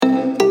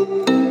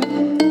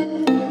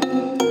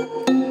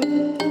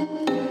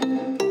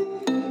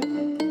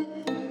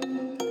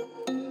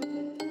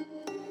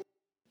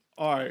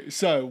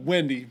so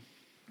Wendy,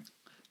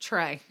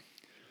 Trey.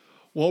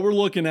 what we're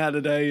looking at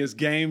today is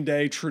game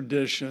day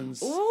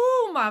traditions.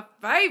 Ooh, my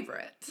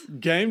favorite.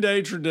 Game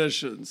day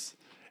traditions.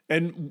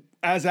 And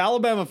as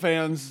Alabama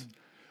fans,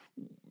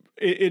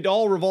 it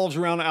all revolves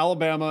around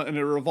Alabama and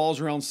it revolves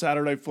around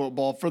Saturday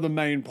football for the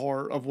main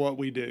part of what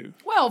we do.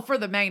 Well, for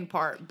the main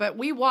part, but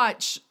we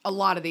watch a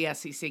lot of the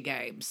SEC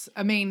games.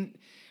 I mean,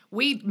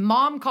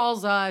 Mom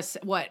calls us,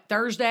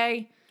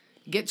 Thursday?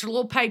 Gets her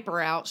little paper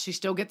out. She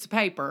still gets a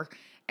paper.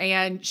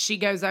 And she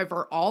goes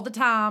over all the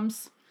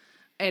times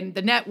and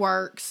the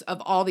networks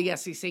of all the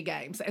SEC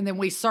games. And then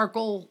we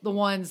circle the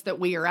ones that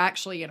we are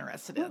actually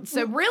interested in.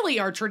 So really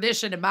our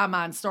tradition in my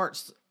mind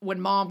starts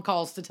when Mom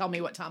calls to tell me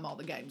what time all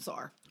the games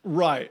are.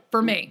 Right.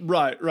 For me.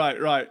 Right.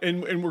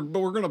 And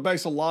we're going to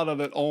base a lot of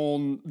it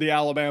on the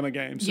Alabama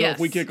game. So Yes. if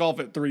we kick off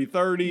at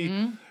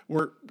 3:30,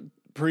 we're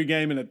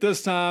pre-gaming at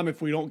this time.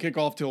 If we don't kick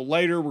off till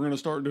later, we're going to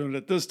start doing it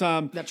at this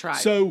time. That's right.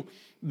 So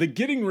the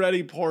getting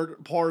ready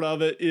part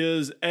of it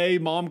is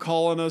Mom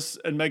calling us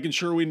and making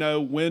sure we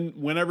know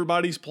when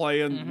everybody's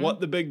playing, what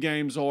the big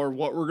games are,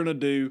 what we're going to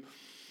do.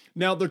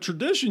 Now, the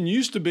tradition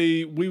used to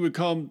be we would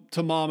come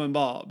to Mom and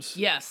Bob's.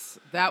 Yes,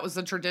 that was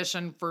a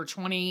tradition for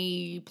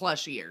 20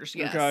 plus years.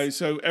 Yes. Okay,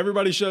 so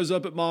everybody shows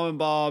up at Mom and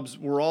Bob's.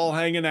 We're all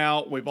hanging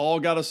out. We've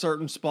all got a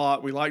certain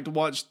spot. We like to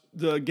watch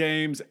the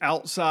games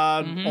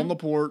outside on the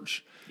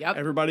porch. Yep.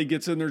 Everybody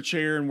gets in their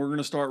chair, and we're going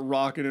to start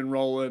rocking and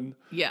rolling.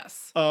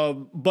 Yes.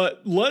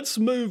 But let's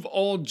move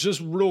on just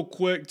real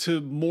quick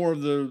to more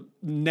of the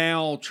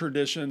now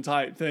tradition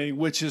type thing,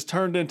 which has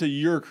turned into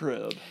your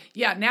crib.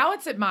 Yeah, now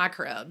it's at my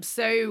crib.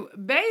 So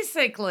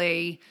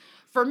basically,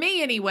 for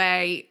me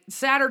anyway,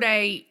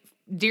 Saturday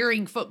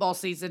during football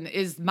season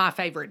is my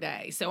favorite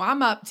day. So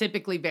I'm up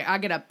I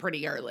get up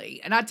pretty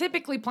early, and I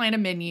typically plan a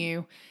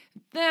menu.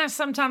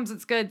 Sometimes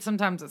it's good,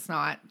 sometimes it's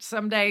not.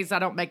 Some days I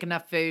don't make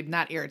enough food, and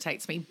that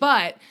irritates me.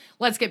 But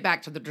let's get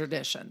back to the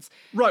traditions.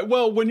 Right.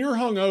 Well, when you're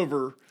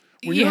hungover,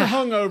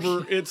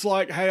 it's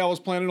like, hey, I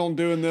was planning on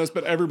doing this,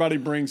 but everybody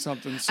brings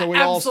something. So we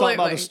all stop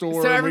by the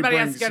store. So and everybody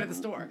we has to go to the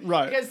store.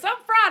 Right. Because some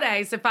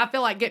Fridays, if I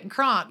feel like getting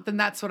crunk, then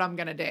that's what I'm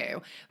going to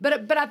do.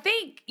 But I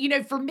think,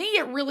 for me,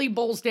 it really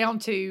boils down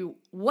to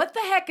what the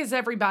heck is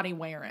everybody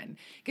wearing?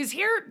 Because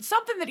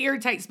something that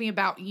irritates me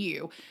about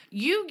you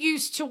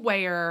used to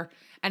wear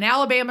an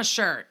Alabama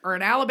shirt or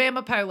an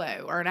Alabama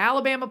polo or an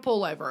Alabama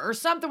pullover or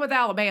something with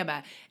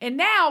Alabama. And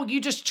now you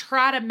just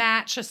try to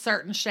match a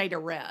certain shade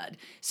of red.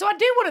 So I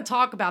do want to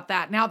talk about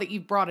that now that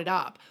you've brought it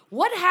up.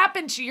 What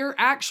happened to your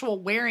actual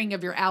wearing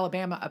of your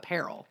Alabama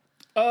apparel?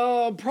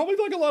 Probably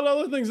like a lot of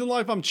other things in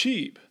life, I'm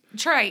cheap.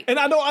 Trey. And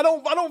I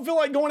don't feel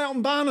like going out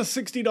and buying a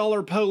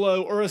 $60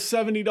 polo or a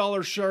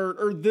 $70 shirt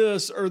or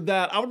this or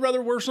that. I would rather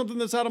wear something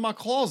that's out of my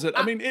closet.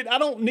 I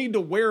don't need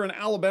to wear an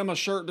Alabama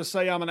shirt to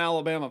say I'm an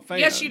Alabama fan.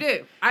 Yes, you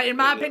do. In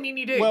my opinion,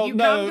 you do. Well, you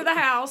no. come to the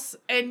house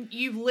and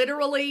you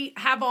literally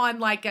have on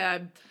like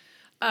a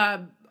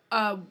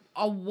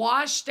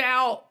washed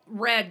out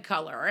red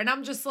color. And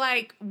I'm just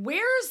like,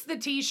 where's the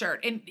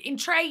t-shirt? And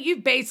Trey,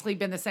 you've basically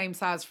been the same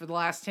size for the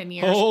last 10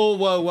 years. Oh,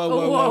 whoa.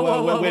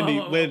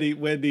 Whoa.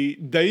 Wendy.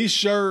 These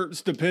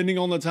shirts, depending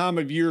on the time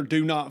of year,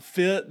 do not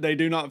fit. They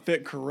do not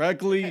fit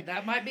correctly.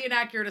 That might be an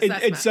accurate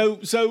assessment.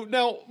 And so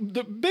now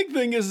the big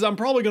thing is I'm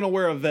probably going to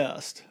wear a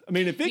vest. I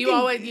mean, if it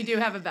you do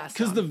have a vest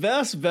because the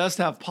vests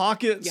have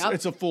pockets. Yep.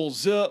 It's a full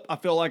zip. I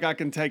feel like I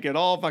can take it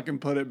off. I can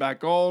put it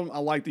back on. I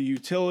like the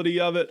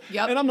utility of it.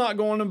 Yep. And I'm not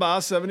going to buy a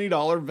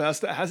 $70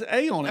 vest that has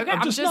A on it. Okay,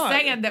 I'm just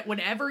saying that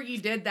whenever you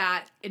did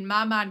that, in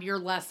my mind, you're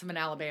less of an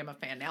Alabama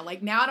fan now.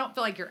 Like, now I don't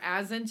feel like you're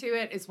as into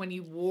it as when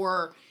you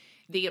wore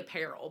the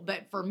apparel.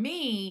 But for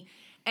me,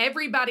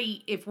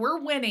 everybody, if we're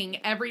winning,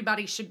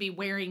 everybody should be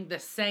wearing the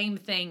same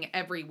thing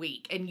every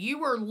week. And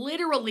you are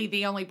literally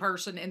the only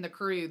person in the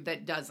crew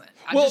that doesn't.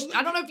 I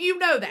don't know if you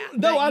know that.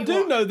 No, I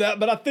do know that,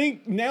 but I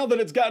think now that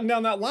it's gotten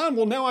down that line,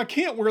 now I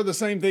can't wear the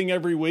same thing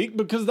every week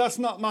because that's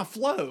not my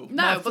flow.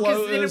 No,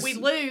 because then if we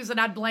lose, and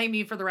I'd blame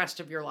you for the rest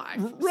of your life.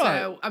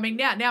 Right. So,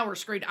 now we're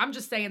screwed. I'm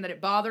just saying that it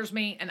bothers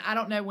me, and I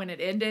don't know when it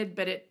ended,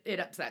 but it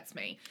upsets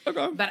me.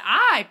 Okay. But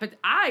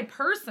I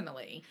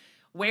personally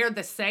wear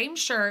the same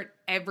shirt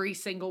every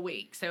single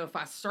week. So if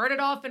I start it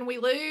off and we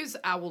lose,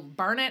 I will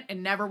burn it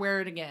and never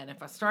wear it again.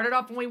 If I start it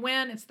off and we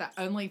win, it's the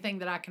only thing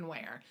that I can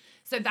wear.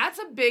 So that's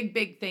a big,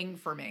 big thing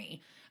for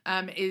me,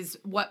 is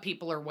what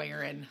people are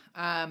wearing.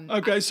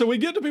 Okay, so we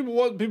get to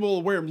what people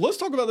are wearing. Let's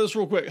talk about this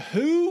real quick.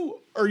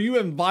 Who are you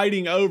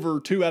inviting over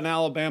to an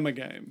Alabama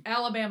game?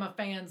 Alabama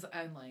fans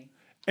only.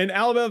 And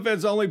Alabama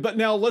fans only, but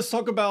now let's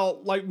talk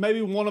about, like,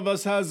 maybe one of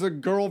us has a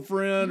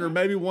girlfriend or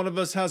maybe one of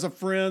us has a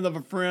friend of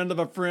a friend of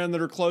a friend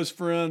that are close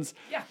friends.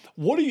 Yeah.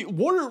 What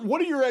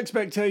are your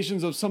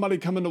expectations of somebody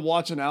coming to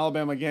watch an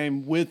Alabama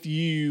game with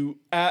you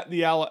at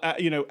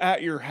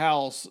at your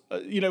house?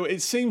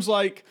 It seems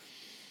like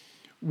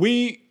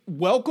we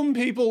welcome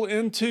people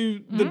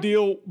into the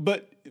deal,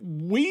 but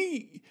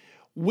we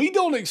we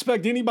don't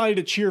expect anybody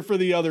to cheer for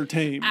the other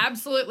team.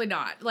 Absolutely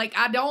not. Like,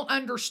 I don't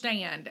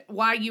understand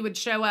why you would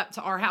show up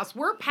to our house.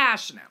 We're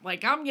passionate.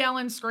 Like, I'm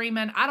yelling,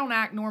 screaming. I don't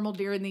act normal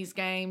during these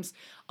games.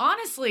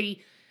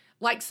 Honestly,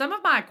 like some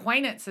of my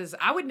acquaintances,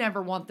 I would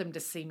never want them to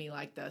see me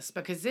like this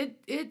because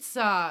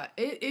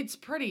it's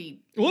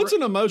pretty. Well, it's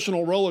an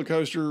emotional roller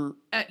coaster.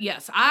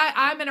 Yes, but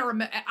I'm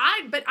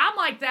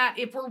like that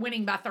if we're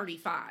winning by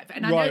 35,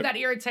 and I know that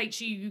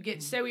irritates you. You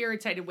get so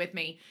irritated with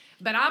me,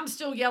 but I'm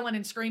still yelling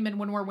and screaming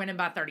when we're winning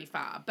by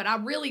 35. But I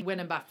really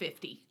winning by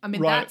 50. I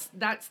mean,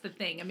 that's the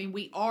thing. I mean,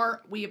 we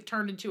have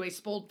turned into a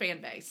spoiled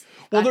fan base.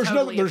 Well,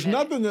 there's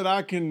nothing that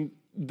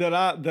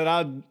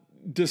I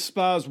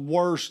despise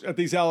worse at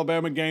these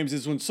Alabama games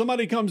is when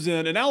somebody comes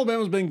in, and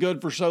Alabama's been good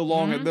for so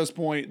long at this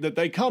point that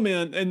they come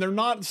in and they're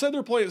not,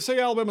 say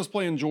Alabama's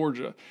playing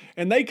Georgia,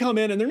 and they come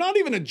in and they're not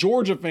even a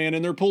Georgia fan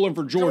and they're pulling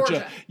for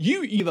Georgia.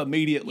 You leave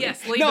immediately.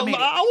 Yes, leave now,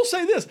 immediately. I will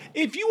say this.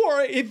 If you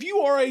are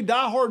a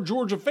diehard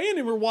Georgia fan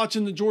and we're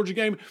watching the Georgia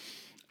game,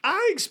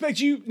 I expect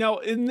you, now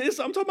in this,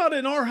 I'm talking about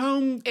in our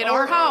home. In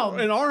our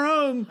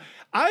home.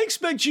 I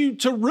expect you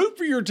to root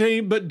for your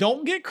team, but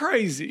don't get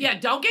crazy. Yeah,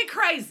 don't get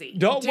crazy.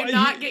 Do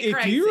not get crazy.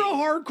 If you're a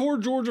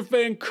hardcore Georgia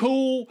fan,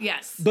 cool.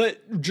 Yes.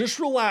 But just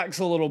relax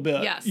a little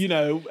bit. Yes.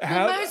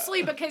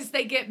 Mostly because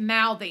they get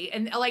mouthy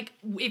and like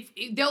if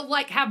they'll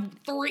like have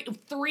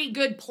three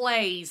good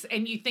plays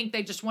and you think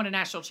they just won a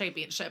national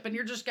championship and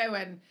you're just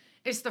going,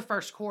 it's the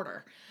first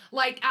quarter.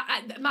 Like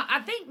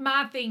I think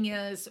my thing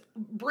is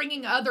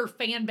bringing other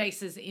fan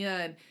bases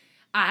in.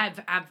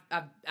 I've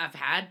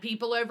had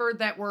people over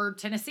that were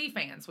Tennessee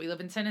fans. We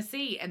live in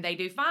Tennessee and they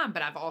do fine,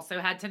 but I've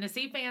also had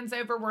Tennessee fans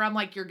over where I'm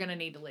like, you're going to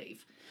need to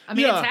leave. I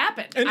mean, it's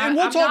happened. And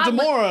we'll talk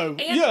tomorrow.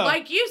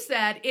 Like you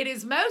said, it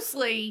is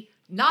mostly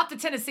not the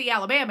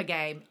Tennessee-Alabama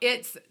game.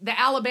 It's the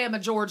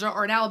Alabama-Georgia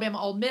or an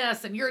Alabama-Ole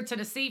Miss, and you're a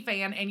Tennessee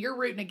fan and you're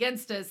rooting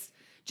against us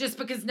just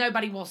because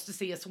nobody wants to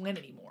see us win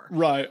anymore.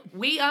 Right.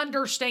 We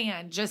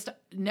understand. Just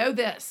know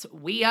this.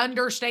 We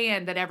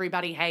understand that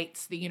everybody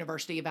hates the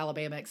University of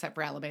Alabama except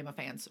for Alabama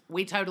fans.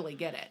 We totally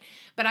get it.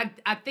 But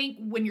I think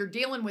when you're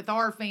dealing with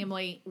our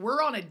family,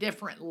 we're on a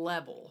different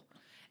level.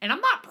 And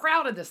I'm not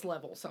proud of this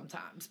level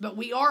sometimes, but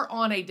we are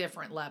on a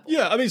different level.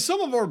 Yeah, I mean,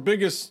 some of our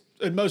biggest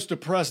and most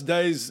depressed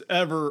days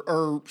ever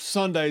are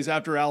Sundays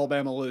after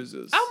Alabama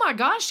loses. Oh my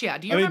gosh, yeah.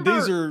 Do you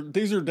remember?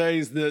 These are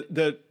days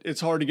that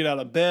it's hard to get out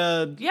of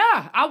bed.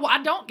 Yeah,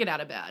 I don't get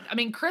out of bed. I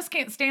mean, Chris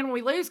can't stand when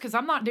we lose because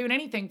I'm not doing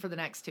anything for the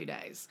next 2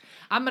 days.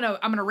 I'm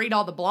gonna read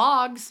all the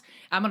blogs.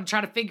 I'm gonna try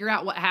to figure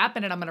out what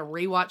happened, and I'm gonna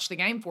rewatch the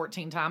game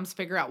 14 times,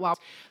 figure out why.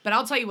 But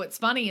I'll tell you what's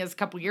funny is a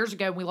couple years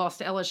ago when we lost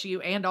to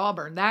LSU and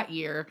Auburn that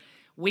year,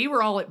 we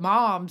were all at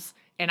Mom's.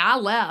 And I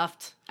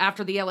left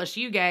after the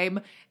LSU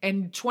game,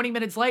 and 20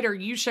 minutes later,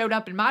 you showed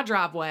up in my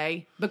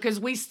driveway because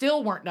we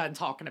still weren't done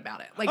talking about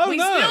it. Like,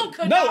 still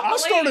could not believe. I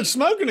started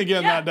smoking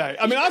again that day.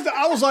 I mean,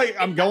 I was like,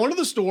 I'm going to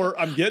the store.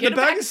 I'm getting a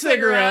pack of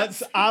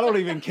cigarettes. I don't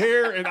even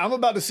care. And I'm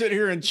about to sit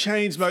here and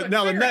chain smoke.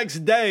 Now, the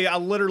next day, I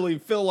literally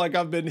feel like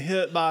I've been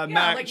hit by a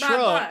Mack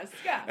truck.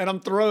 And I'm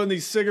throwing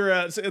these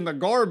cigarettes in the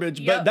garbage.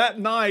 Yep. But that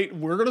night,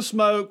 we're going to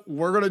smoke.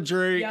 We're going to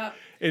drink. Yep.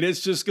 And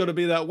it's just going to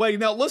be that way.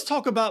 Now, let's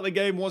talk about the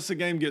game once the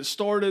game gets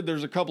started.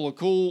 There's a couple of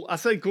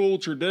cool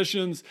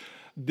traditions.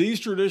 These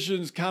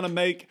traditions kind of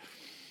make,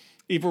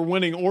 if we're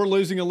winning or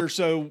losing a little.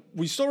 So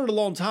we started a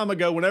long time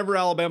ago, whenever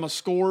Alabama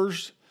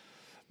scores,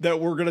 that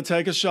we're going to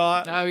take a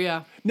shot. Oh,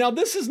 yeah. Now,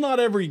 this is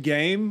not every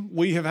game.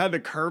 We have had to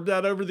curb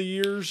that over the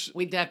years.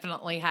 We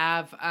definitely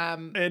have.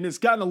 And it's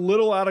gotten a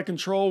little out of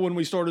control when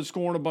we started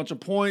scoring a bunch of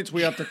points.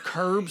 We have to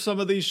curb some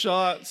of these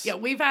shots. Yeah,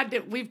 we've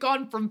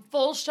gone from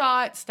full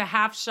shots to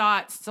half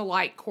shots to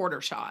like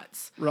quarter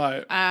shots.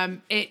 Right.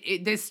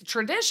 This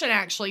tradition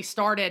actually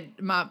started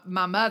my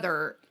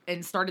mother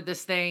and started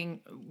this thing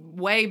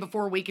way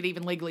before we could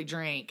even legally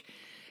drink.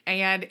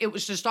 And it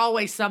was just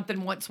always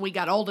something once we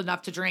got old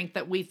enough to drink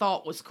that we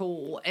thought was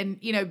cool. And,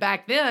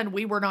 back then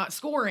we were not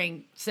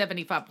scoring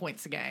 75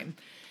 points a game.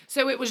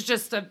 So it was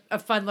just a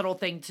fun little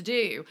thing to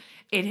do.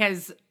 It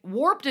has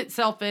warped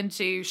itself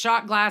into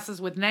shot glasses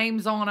with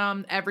names on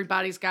them.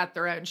 Everybody's got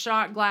their own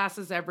shot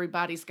glasses.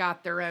 Everybody's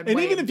got their own way of doing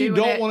it. And even if you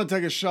don't want to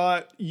take a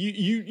shot,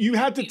 you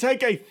have to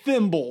take a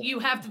thimble. You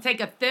have to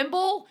take a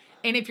thimble.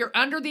 And if you're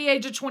under the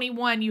age of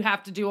 21, you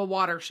have to do a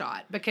water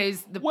shot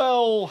because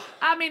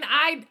I mean,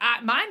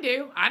 mine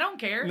do. I don't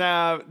care.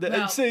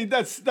 See,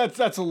 that's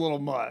a little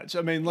much.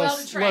 I mean,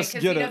 let's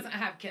get he doesn't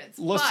have kids.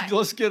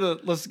 Let's get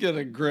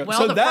a grip.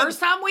 Well, so first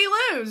time we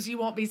lose, you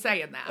won't be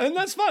saying that, and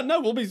that's fine. No,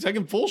 we'll be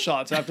taking full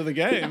shots after the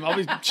game. I'll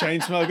be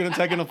chain smoking and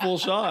taking a full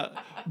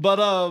shot. But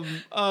all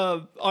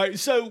right.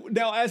 So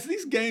now, as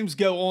these games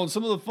go on,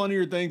 some of the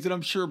funnier things, and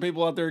I'm sure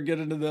people out there get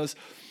into this.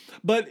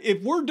 But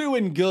if we're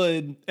doing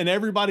good and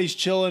everybody's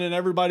chilling and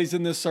everybody's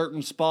in this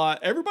certain spot,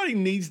 everybody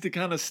needs to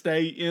kind of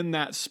stay in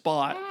that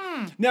spot.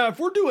 Now, if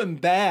we're doing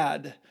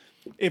bad,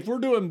 we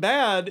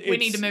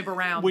need to move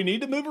around. We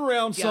need to move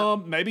around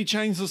some, maybe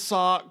change the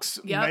socks,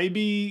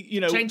 maybe,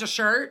 change a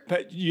shirt.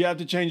 You have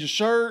to change a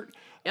shirt.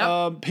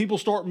 Yep. People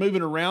start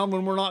moving around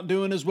when we're not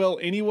doing as well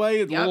anyway.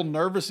 It's a Yep. little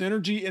nervous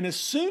energy. And as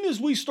soon as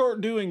we start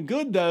doing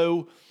good,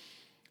 though,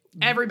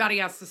 Everybody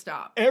has to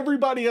stop.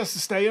 everybody has to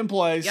stay in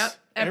place. Yep,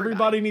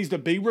 Everybody needs to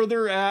be where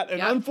they're at. And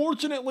Yep.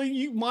 unfortunately,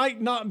 you might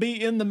not be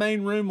in the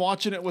main room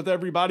watching it with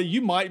everybody.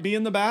 You might be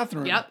in the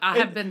bathroom. Yep, I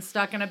have been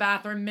stuck in a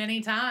bathroom many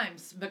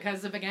times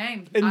because of a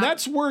game. And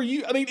that's where if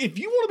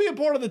you want to be a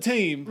part of the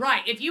team.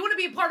 Right. If you want to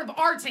be a part of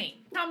our team,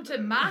 come to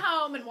my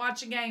home and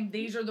watch a game.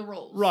 These are the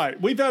rules. Right.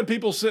 We've had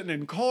people sitting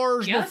in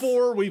cars Yes.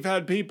 before. We've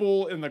had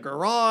people in the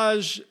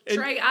garage.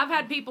 Trey, I've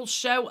had people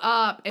show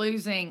up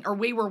losing, or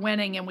we were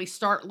winning and we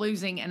start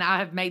losing, and I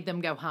have made them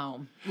go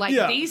home. Like,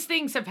 Yeah. these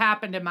things have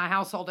happened in my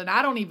household, and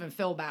I don't even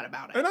feel bad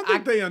about it. And I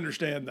think they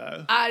understand,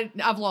 though.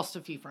 I've lost a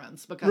few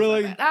friends because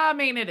Really? of it. I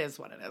mean, it is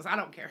what it is. I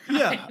don't care.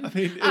 Yeah,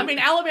 I mean,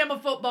 Alabama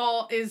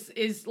football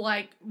is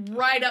like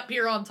right up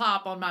here on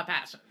top on my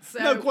passion. So,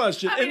 No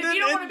question. I mean, And if you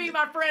don't then- want to be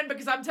my friend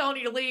because I'm telling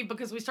you to leave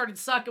because we started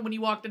sucking when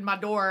you walked in my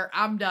door,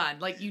 I'm done.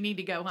 Like, you need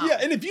to go home. Yeah,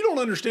 and if you don't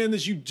understand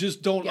this, you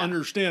just don't Yeah.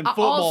 understand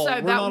football. Also, We're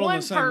that not on one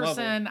the same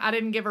person, level. I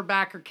didn't give her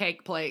back her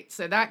cake plate,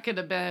 so that could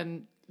have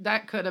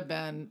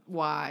been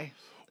why.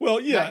 Well,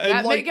 yeah,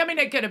 and like, I mean,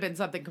 it could have been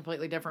something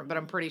completely different, but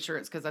I'm pretty sure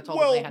it's because I told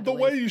them they well, had the to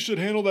way leave. you should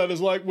handle that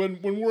is like when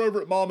we're over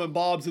at Mom and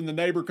Bob's and the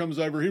neighbor comes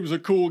over. He was a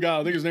cool guy.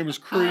 I think his name was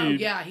Creed.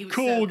 yeah, he was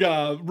cool so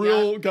guy. cool.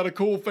 Real Yeah. got a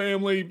cool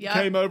family. Yeah.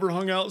 Came over,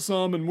 hung out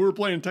some, and we were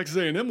playing Texas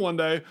A&M one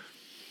day.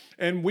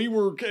 And it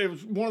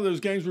was one of those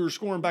games we were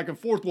scoring back and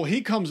forth. Well,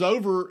 he comes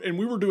over, and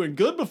we were doing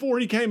good before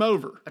he came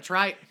over. That's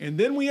right. And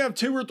then we have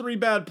 2 or 3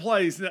 bad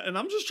plays. And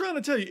I'm just trying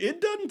to tell you, it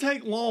doesn't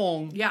take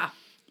long. Yeah.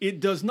 It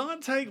does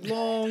not take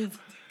long.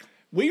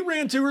 We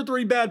ran 2 or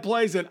 3 bad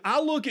plays, and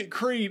I look at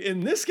Creed,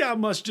 and this guy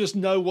must just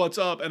know what's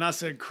up. And I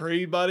said,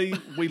 Creed, buddy,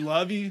 we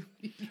love you.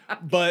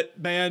 But,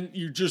 man,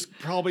 you're just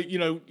probably,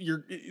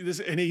 you're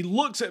this. And he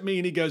looks at me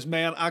and he goes,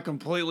 man, I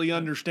completely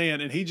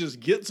understand. And he just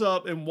gets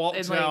up and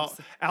walks And out.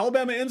 leaves.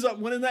 Alabama ends up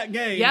winning that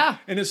game. Yeah.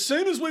 And as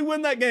soon as we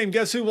win that game,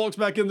 guess who walks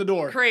back in the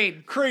door?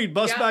 Creed. Creed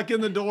busts Yeah. back in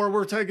the door.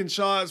 We're taking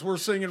shots. We're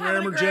singing Having a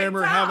Rammer great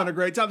Jammer, time. having a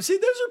great time. See,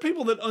 those are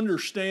people that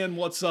understand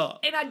what's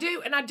up. And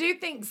I do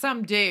think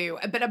some do,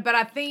 but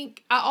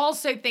I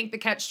also think the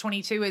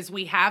catch-22 is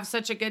we have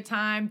such a good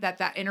time that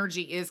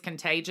energy is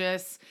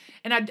contagious,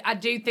 and I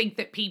do think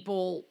that people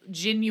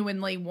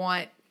genuinely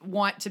want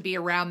to be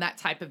around that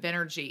type of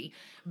energy,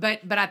 but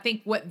I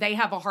think what they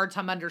have a hard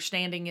time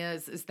understanding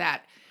is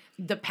that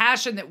the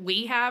passion that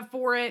we have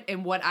for it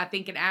and what I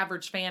think an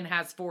average fan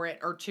has for it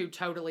are 2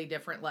 totally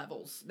different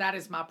levels. That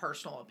is my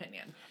personal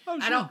opinion. Oh,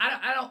 sure.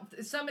 I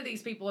don't. Some of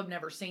these people have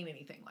never seen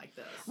anything like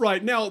this.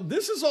 Right. Now,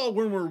 this is all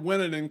when we're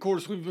winning, and of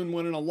course, we've been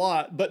winning a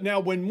lot. But now,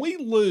 when we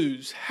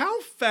lose,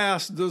 how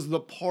fast does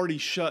the party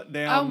shut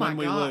down Oh my when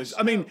we gosh. lose?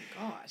 I mean,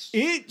 Oh gosh.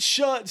 it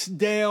shuts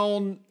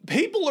down.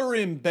 People are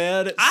in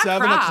bed at I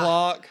 7 cry.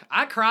 o'clock.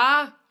 I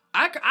cry.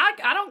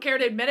 I don't care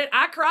to admit it.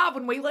 I cry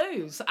when we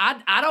lose.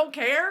 I don't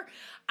care.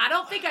 I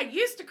don't think I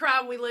used to cry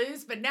when we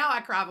lose, but now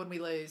I cry when we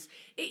lose.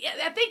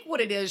 I think what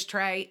it is,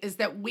 Trey, is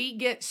that we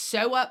get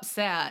so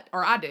upset,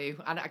 or I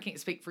do. I can't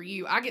speak for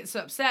you. I get so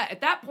upset. At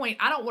that point,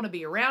 I don't want to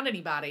be around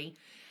anybody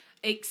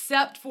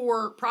except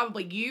for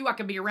probably you. I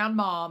can be around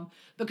Mom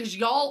because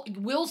y'all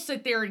will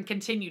sit there and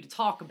continue to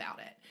talk about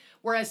it.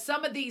 Whereas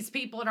some of these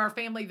people in our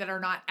family that are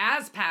not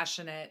as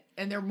passionate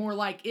and they're more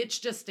like, it's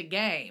just a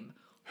game.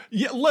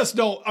 Yeah, let's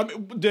don't. I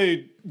mean,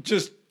 dude,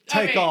 just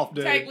take off,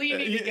 dude. You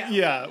need to go.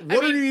 Yeah.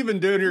 What are you even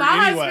doing here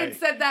My anyway? husband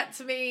said that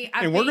to me.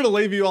 And we're going to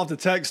leave you off the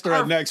text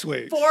thread our next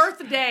week.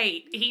 4th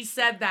date, he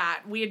said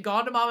that. We had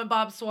gone to Mom and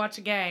Bob's to watch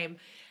a game,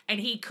 and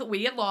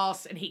we had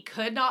lost, and he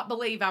could not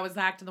believe I was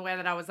acting the way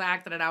that I was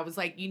acting, and I was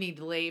like, you need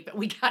to leave. But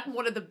we got in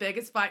one of the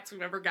biggest fights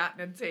we've ever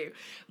gotten into.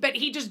 But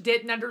he just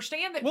didn't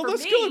understand that Well, for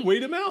that's me. good.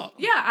 Weed him out.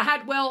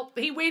 Yeah,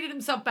 he weeded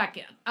himself back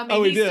in. I mean,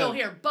 Oh, he he's did? still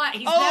here, but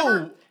he's Oh.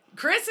 never...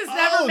 Chris has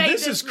never made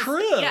this is mis-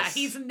 Chris. Yeah,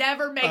 he's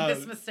never made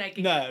this mistake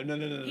again.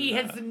 No. He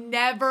has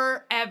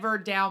never, ever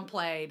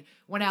downplayed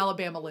when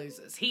Alabama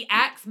loses. He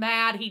acts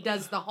mad. He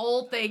does the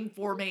whole thing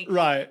for me.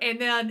 Right.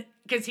 And then,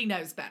 because he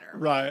knows better.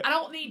 Right. I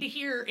don't need to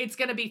hear it's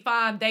going to be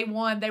fine. They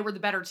won. They were the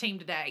better team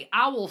today.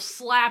 I will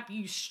slap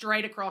you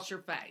straight across your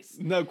face.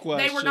 No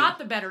question. They were not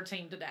the better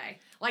team today.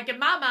 Like, in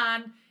my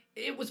mind,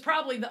 it was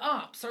probably the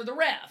umps or the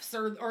refs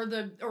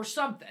or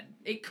something.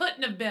 It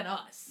couldn't have been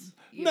us.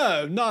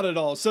 No, not at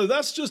all. So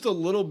that's just a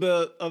little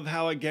bit of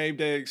how a game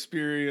day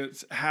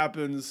experience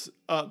happens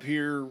up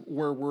here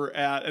where we're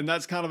at. And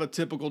that's kind of a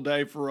typical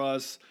day for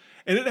us.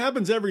 And it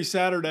happens every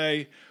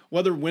Saturday,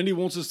 whether Wendy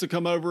wants us to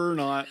come over or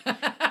not,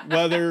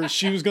 whether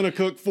she was going to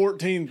cook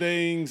 14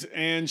 things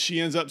and she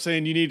ends up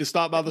saying, you need to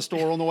stop by the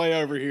store on the way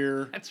over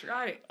here. That's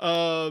right.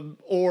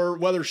 Or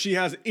whether she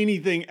has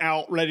anything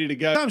out ready to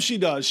go. Sometimes she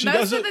does.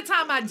 Most of the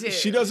time I do.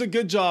 She does a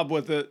good job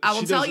with it. I will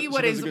She tell does- you she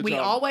what does is a good we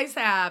job. always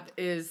have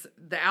is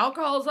the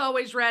alcohol's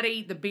always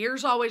ready, the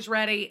beer's always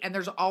ready, and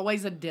there's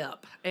always a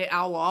dip.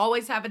 I will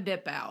always have a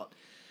dip out.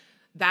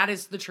 That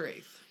is the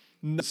truth.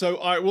 So,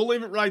 all right, we'll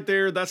leave it right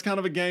there. That's kind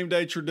of a game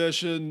day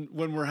tradition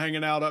when we're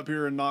hanging out up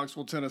here in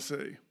Knoxville,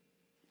 Tennessee.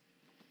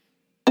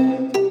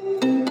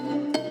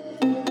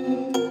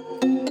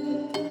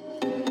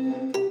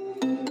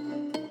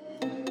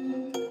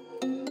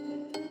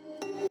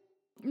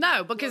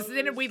 No, because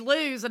then we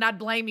lose and I'd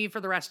blame you for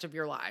the rest of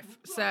your life.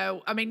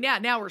 So, I mean,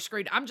 now we're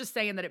screwed. I'm just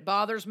saying that it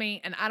bothers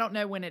me and I don't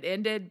know when it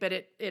ended, but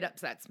it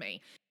upsets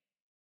me.